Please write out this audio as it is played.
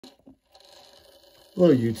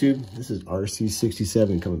Hello YouTube, this is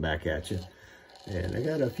RC67 coming back at you. And I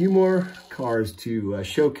got a few more cars to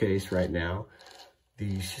showcase right now.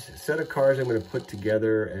 The set of cars I'm going to put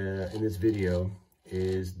together in this video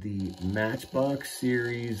is the Matchbox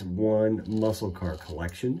Series 1 muscle car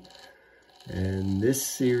collection. And this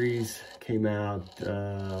series came out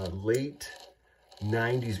late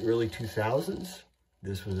 90s, early 2000s.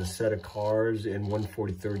 This was a set of cars in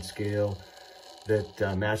 1/43rd scale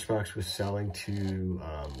that Matchbox was selling to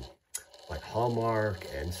like Hallmark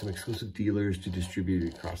and some exclusive dealers to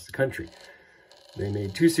distribute across the country. They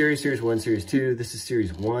made two series, Series 1, Series 2. This is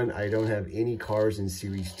Series 1. I don't have any cars in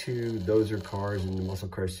Series 2. Those are cars in the muscle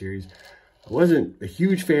car series. I wasn't a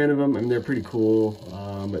huge fan of them. I mean, they're pretty cool,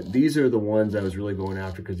 but these are the ones I was really going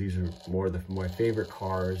after because these are more of my favorite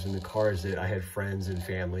cars and the cars that I had friends and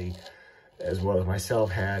family as well as myself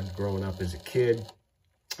had growing up as a kid.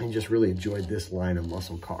 And just really enjoyed this line of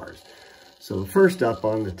muscle cars. So first up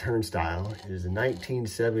on the turnstile is a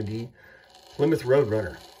 1970 Plymouth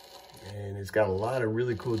Roadrunner. And it's got a lot of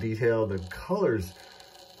really cool detail. The color's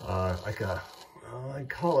like a, I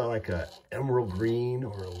call it like a emerald green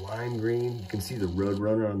or a lime green. You can see the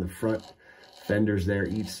Roadrunner on the front fenders there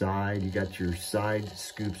each side. You got your side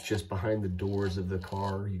scoops just behind the doors of the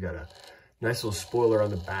car. You got a nice little spoiler on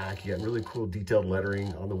the back. You got really cool detailed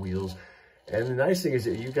lettering on the wheels. And the nice thing is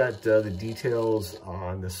that you got the details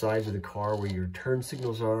on the sides of the car where your turn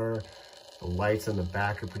signals are. The lights on the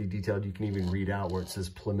back are pretty detailed. You can even read out where it says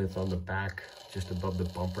Plymouth on the back, just above the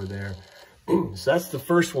bumper there. So that's the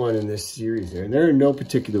first one in this series there. And they're in no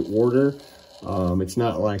particular order. It's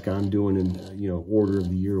not like I'm doing an order of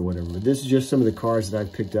the year or whatever. But this is just some of the cars that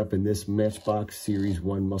I've picked up in this Matchbox Series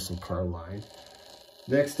 1 muscle car line.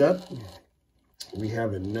 Next up, we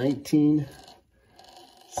have a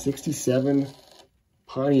 1967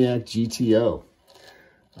 Pontiac GTO.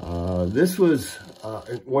 This was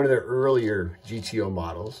one of their earlier GTO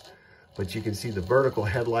models, but you can see the vertical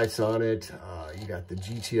headlights on it. You got the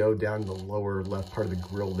GTO down the lower left part of the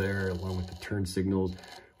grille there, along with the turn signals.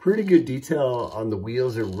 Pretty good detail on the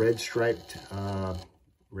wheels. They're red striped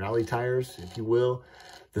rally tires, if you will.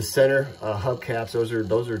 The center hubcaps, those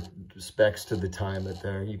are specs to the time that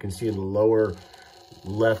there. You can see in the lower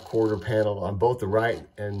left quarter panel on both the right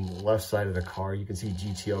and left side of the car, you can see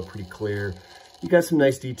GTO pretty clear. You got some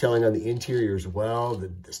nice detailing on the interior as well. The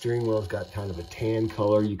steering wheel's got kind of a tan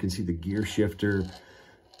color. You can see the gear shifter.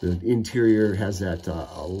 The interior has that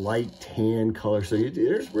a light tan color. So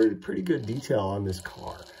there's pretty good detail on this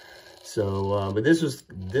car. So, but this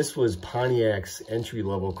was Pontiac's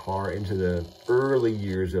entry-level car into the early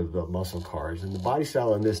years of the muscle cars. And the body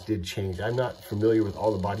style on this did change. I'm not familiar with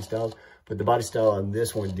all the body styles, but the body style on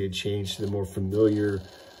this one did change to the more familiar,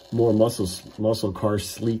 more muscle car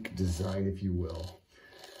sleek design, if you will.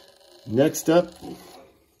 Next up,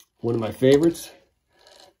 one of my favorites,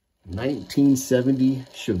 1970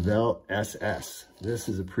 Chevelle SS. This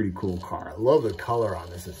is a pretty cool car. I love the color on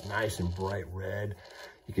this. It's nice and bright red.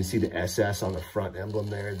 You can see the SS on the front emblem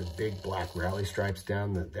there, the big black rally stripes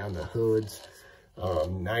down the hoods.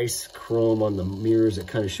 Nice chrome on the mirrors that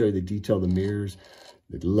kind of show you the detail of the mirrors.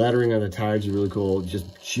 The lettering on the tires is really cool.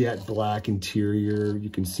 Just jet black interior. You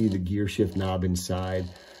can see the gear shift knob inside.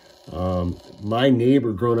 My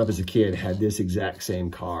neighbor growing up as a kid had this exact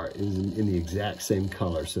same car. It was in the exact same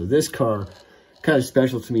color. So this car, kind of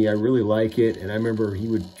special to me. I really like it. And I remember he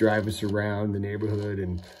would drive us around the neighborhood,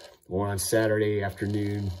 and on Saturday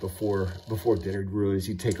afternoon before dinner,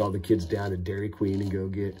 he'd take all the kids down to Dairy Queen and go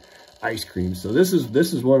get ice cream. So this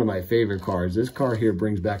is one of my favorite cars. This car here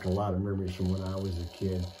brings back a lot of memories from when I was a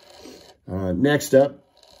kid. Next up,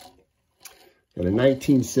 got a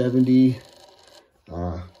 1970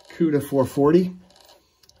 Cuda 440.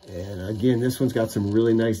 And again, this one's got some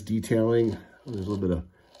really nice detailing. There's a little bit of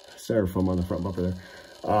styrofoam on the front bumper there.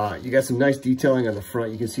 You got some nice detailing on the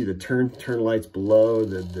front. You can see the turn lights below.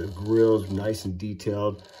 The grille's nice and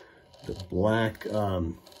detailed. The black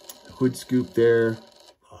hood scoop there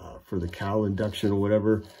for the cowl induction or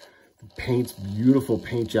whatever. The paint's beautiful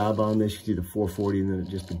paint job on this. You see the 440 and then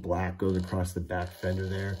just the black goes across the back fender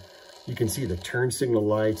there. You can see the turn signal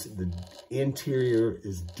lights. The interior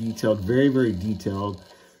is detailed, very, very detailed.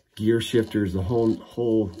 Gear shifters, the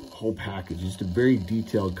whole package. Just a very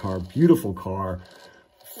detailed car, beautiful car.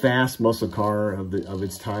 Fast muscle car of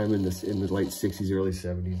its time in the late 60s, early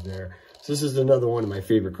 70s there. So this is another one of my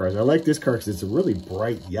favorite cars. I like this car because it's a really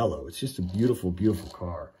bright yellow. It's just a beautiful, beautiful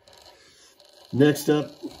car. Next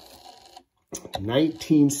up,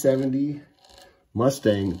 1970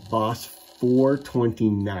 Mustang Boss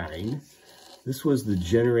 429. This was the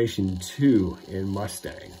Generation 2 in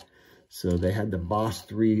Mustang. So they had the Boss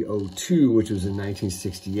 302, which was in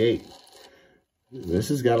 1968. This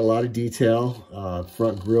has got a lot of detail.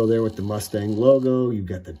 Front grille there with the Mustang logo. You've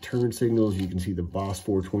got the turn signals. You can see the Boss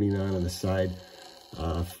 429 on the side.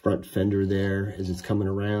 Front fender there as it's coming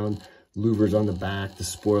around. Louvers on the back, the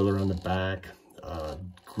spoiler on the back.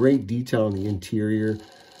 Great detail on the interior.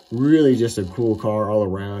 Really just a cool car all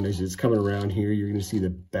around. As it's coming around here, you're going to see the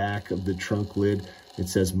back of the trunk lid. It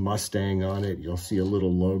says Mustang on it. You'll see a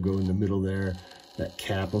little logo in the middle there. That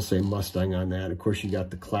cap will say Mustang on that. Of course, you got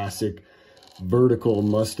the classic vertical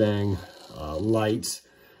Mustang lights,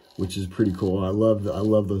 which is pretty cool. I love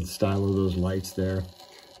the style of those lights there.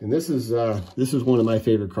 And this is one of my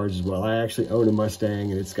favorite cars as well. I actually own a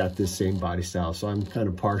Mustang, and it's got this same body style, so I'm kind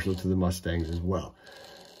of partial to the Mustangs as well.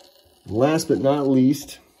 Last but not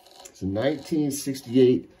least, it's a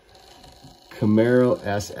 1968 Camaro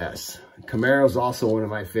SS. Camaro is also one of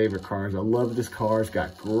my favorite cars. I love this car. It's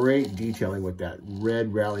got great detailing with that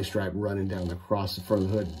red rally stripe running down across the front of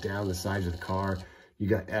the hood, down the sides of the car. You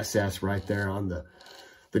got SS right there on the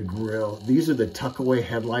grill. These are the tuck-away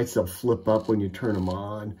headlights. They'll flip up when you turn them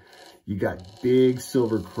on. You got big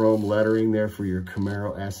silver chrome lettering there for your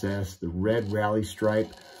Camaro SS. The red rally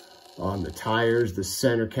stripe on the tires. The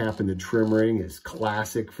center cap and the trim ring is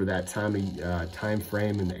classic for that time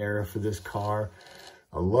frame and era for this car.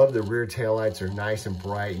 I love the rear taillights. Are nice and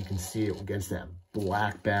bright. You can see it against that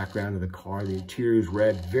black background of the car. The interior is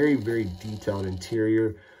red. Very, very detailed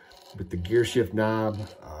interior with the gear shift knob,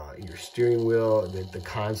 your steering wheel, the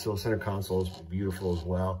console, center console is beautiful as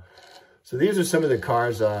well. So these are some of the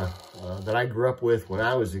cars that I grew up with when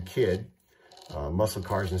I was a kid, muscle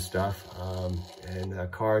cars and stuff,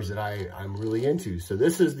 and cars that I'm really into. So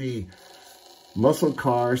this is the Muscle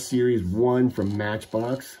Car Series 1 from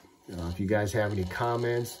Matchbox. If you guys have any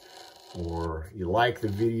comments, or you like the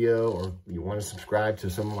video, or you want to subscribe to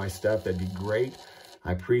some of my stuff, that'd be great.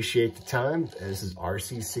 I appreciate the time. This is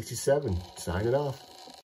RC67 signing off.